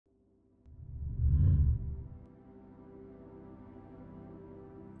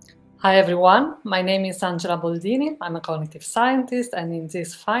Hi everyone, my name is Angela Boldini, I'm a cognitive scientist, and in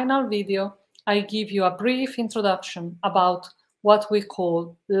this final video I give you a brief introduction about what we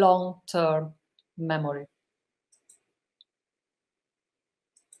call long-term memory.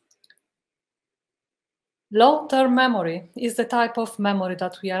 Long-term memory is the type of memory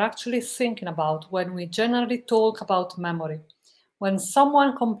that we are actually thinking about when we generally talk about memory. When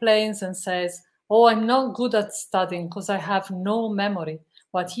someone complains and says, "Oh, I'm not good at studying because I have no memory,"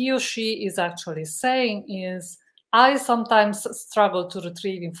 what he or she is actually saying is, "I sometimes struggle to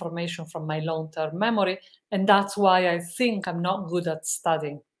retrieve information from my long-term memory, and that's why I think I'm not good at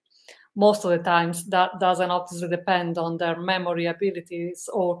studying." Most of the times that doesn't obviously depend on their memory abilities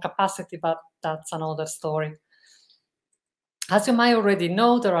or capacity, but that's another story. As you might already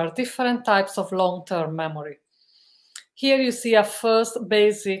know, there are different types of long-term memory. Here you see a first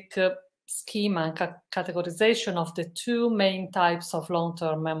basic schema and categorization of the two main types of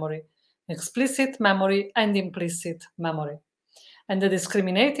long-term memory: explicit memory and implicit memory. And the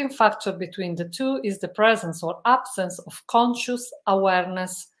discriminating factor between the two is the presence or absence of conscious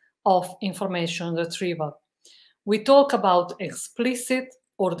awareness of information retrieval. We talk about explicit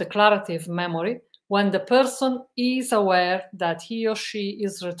or declarative memory when the person is aware that he or she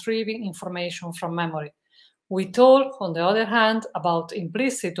is retrieving information from memory. We talk, on the other hand, about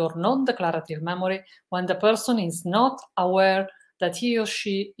implicit or non-declarative memory when the person is not aware that he or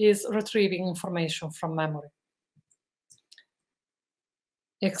she is retrieving information from memory.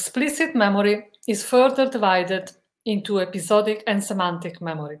 Explicit memory is further divided into episodic and semantic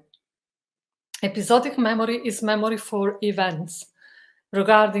memory. Episodic memory is memory for events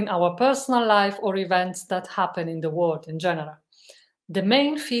regarding our personal life or events that happen in the world in general. The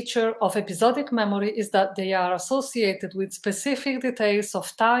main feature of episodic memory is that they are associated with specific details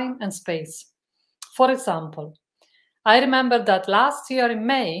of time and space. For example, I remember that last year in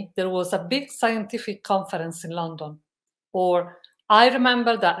May there was a big scientific conference in London. Or I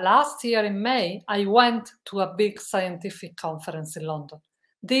remember that last year in May I went to a big scientific conference in London.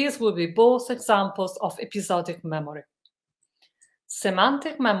 These would be both examples of episodic memory.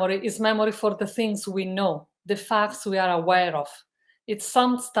 Semantic memory is memory for the things we know, the facts we are aware of. It's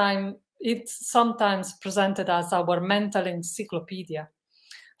sometimes presented as our mental encyclopedia.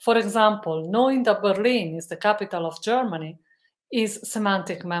 For example, knowing that Berlin is the capital of Germany is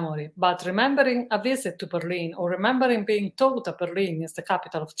semantic memory, but remembering a visit to Berlin or remembering being told that Berlin is the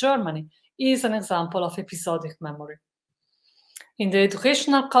capital of Germany is an example of episodic memory. In the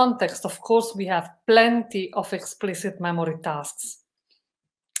educational context, of course, we have plenty of explicit memory tasks.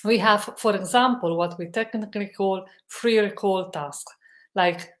 We have, for example, what we technically call free recall tasks,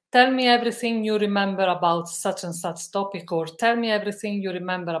 like tell me everything you remember about such and such topic, or tell me everything you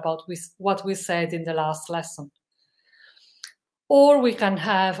remember about what we said in the last lesson. Or we can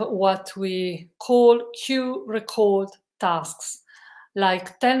have what we call cue recalled tasks,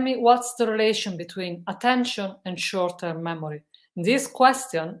 like tell me what's the relation between attention and short-term memory. In this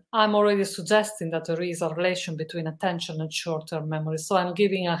question, I'm already suggesting that there is a relation between attention and short-term memory. So I'm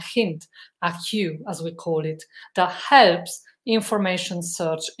giving a hint, a cue, as we call it, that helps information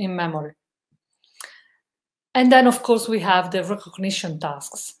search in memory. And then, of course, we have the recognition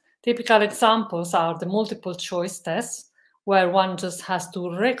tasks. Typical examples are the multiple choice tests, where one just has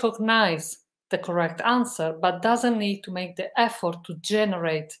to recognize the correct answer, but doesn't need to make the effort to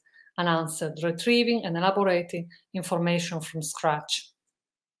generate an answer, retrieving and elaborating information from scratch.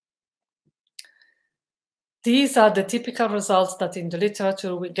 These are the typical results that in the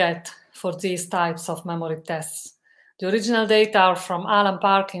literature we get for these types of memory tests. The original data are from Alan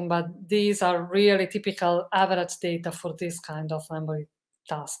Parkin, but these are really typical average data for this kind of memory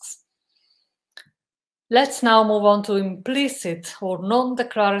tasks. Let's now move on to implicit or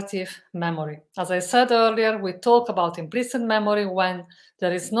non-declarative memory. As I said earlier, we talk about implicit memory when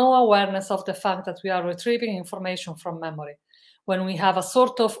there is no awareness of the fact that we are retrieving information from memory, when we have a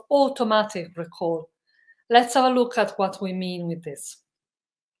sort of automatic recall. Let's have a look at what we mean with this.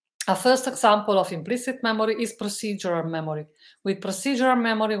 A first example of implicit memory is procedural memory. With procedural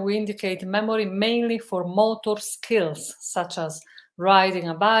memory, we indicate memory mainly for motor skills, such as riding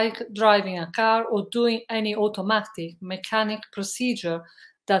a bike, driving a car, or doing any automatic mechanic procedure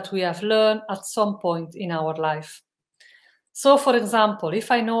that we have learned at some point in our life. So, for example, if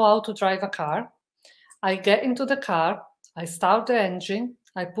I know how to drive a car, I get into the car, I start the engine,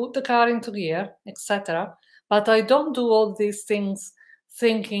 I put the car into gear, etc. But I don't do all these things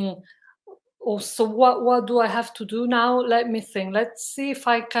thinking, oh, so what do I have to do now? Let me think. Let's see if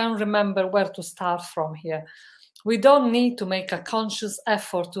I can remember where to start from here. We don't need to make a conscious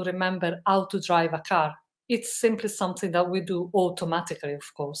effort to remember how to drive a car. It's simply something that we do automatically,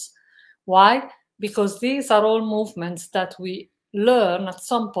 of course. Why? Because these are all movements that we learn at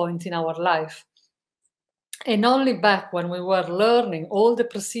some point in our life. And only back when we were learning all the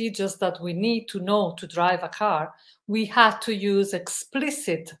procedures that we need to know to drive a car, we had to use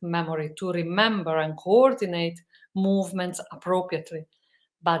explicit memory to remember and coordinate movements appropriately.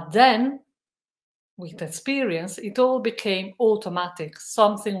 But then, with experience, it all became automatic,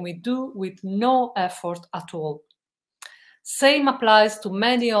 something we do with no effort at all. Same applies to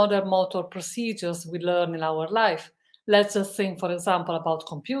many other motor procedures we learn in our life. Let's just think, for example, about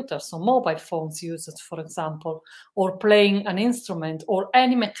computers or mobile phones used, for example, or playing an instrument or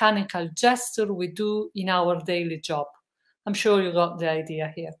any mechanical gesture we do in our daily job. I'm sure you got the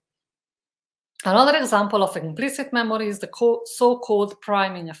idea here. Another example of implicit memory is the so-called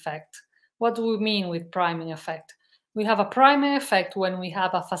priming effect. What do we mean with priming effect? We have a priming effect when we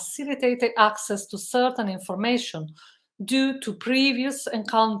have a facilitated access to certain information due to previous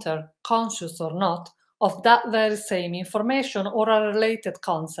encounter, conscious or not, of that very same information or a related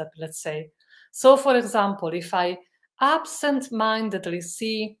concept, let's say. So, for example, if I absent-mindedly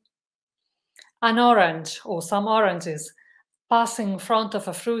see an orange or some oranges passing in front of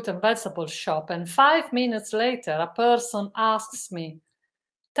a fruit and vegetable shop, and 5 minutes later a person asks me,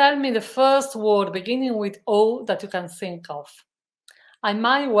 tell me the first word beginning with O that you can think of, I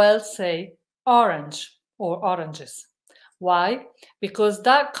might well say orange or oranges. Why? Because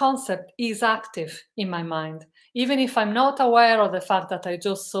that concept is active in my mind, even if I'm not aware of the fact that I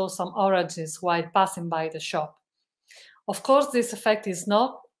just saw some oranges while passing by the shop. Of course, this effect is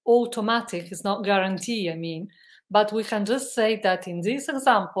not automatic, it's not guaranteed, but we can just say that in this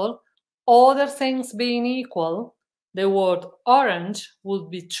example, other things being equal, the word orange would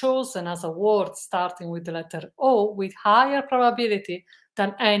be chosen as a word starting with the letter O with higher probability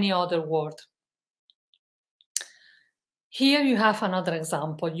than any other word. Here you have another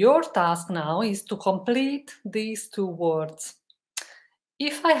example. Your task now is to complete these two words.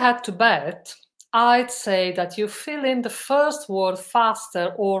 If I had to bet, I'd say that you fill in the first word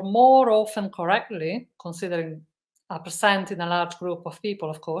faster or more often correctly, considering a percent in a large group of people,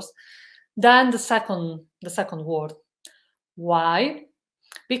 of course, than the second word. Why?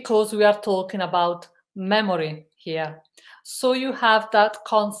 Because we are talking about memory here. So you have that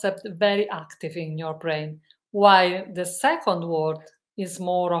concept very active in your brain, while the second word is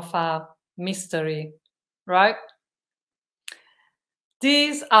more of a mystery, right?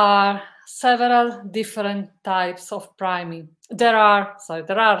 These are several different types of priming. There are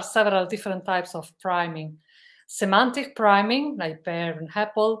several different types of priming. Semantic priming, like pear and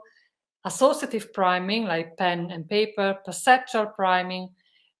apple, associative priming, like pen and paper, perceptual priming,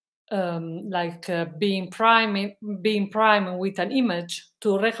 being primed with an image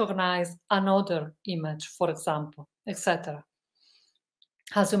to recognize another image, for example, etc.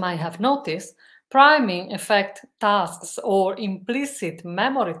 As you might have noticed, priming effect tasks or implicit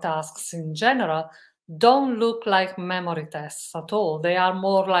memory tasks in general don't look like memory tests at all. They are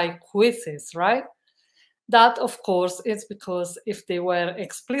more like quizzes, right? That, of course, is because if they were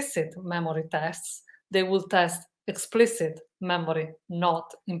explicit memory tests, they will test explicit memory,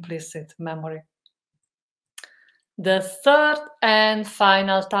 not implicit memory. The third and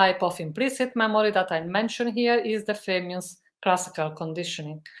final type of implicit memory that I mention here is the famous classical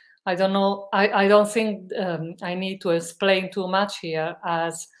conditioning. I don't think I need to explain too much here,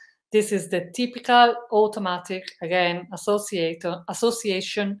 as this is the typical automatic, again,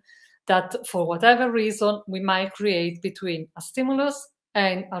 association that for whatever reason we might create between a stimulus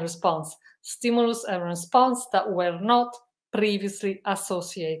and a response. Stimulus and response that were not previously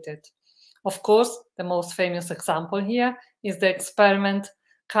associated. Of course, the most famous example here is the experiment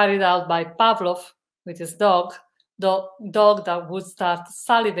carried out by Pavlov with his dog that would start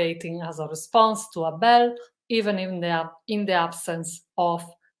salivating as a response to a bell, even in the absence of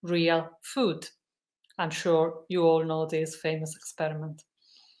real food. I'm sure you all know this famous experiment.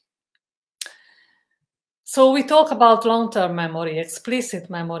 So we talk about long-term memory, explicit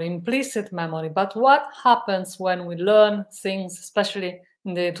memory, implicit memory, but what happens when we learn things, especially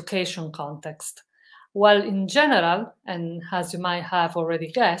in the education context? Well, in general, and as you might have already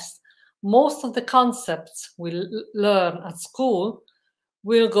guessed, most of the concepts we learn at school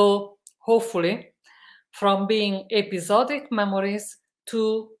will go, hopefully, from being episodic memories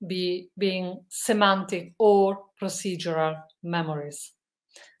to being semantic or procedural memories.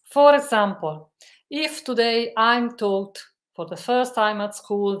 For example, if today I'm taught for the first time at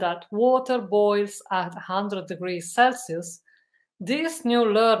school that water boils at 100 degrees Celsius, this new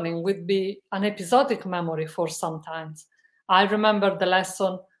learning would be an episodic memory for some times. I remember the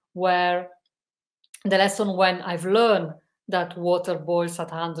lesson when I've learned that water boils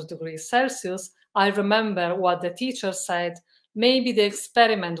at 100 degrees Celsius, I remember what the teacher said, maybe the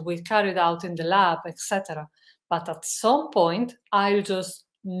experiment we carried out in the lab, etc. But at some point, I'll just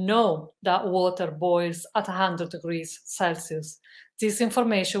know that water boils at 100 degrees Celsius. This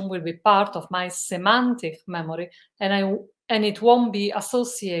information will be part of my semantic memory, and it won't be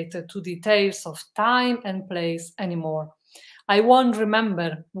associated to details of time and place anymore. I won't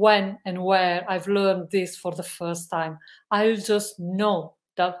remember when and where I've learned this for the first time. I'll just know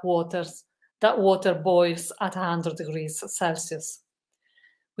that water boils at 100 degrees Celsius.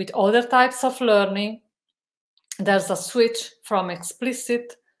 With other types of learning, there's a switch from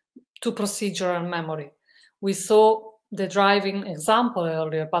explicit to procedural memory. We saw the driving example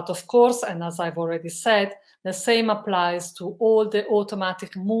earlier, but of course, and as I've already said, the same applies to all the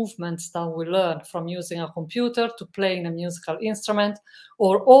automatic movements that we learn, from using a computer to playing a musical instrument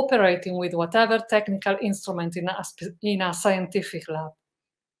or operating with whatever technical instrument in a scientific lab.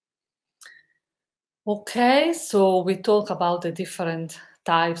 Okay, so we talk about the different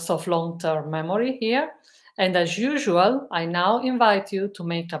types of long-term memory here. And as usual, I now invite you to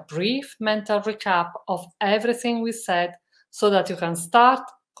make a brief mental recap of everything we said so that you can start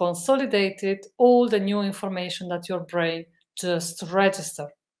consolidating all the new information that your brain just registered.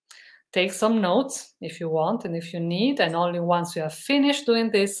 Take some notes if you want and if you need, and only once you have finished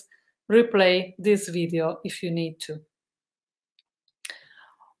doing this, replay this video if you need to.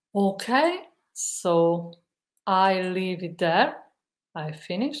 Okay, so I leave it there. I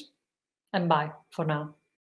finished, and bye for now.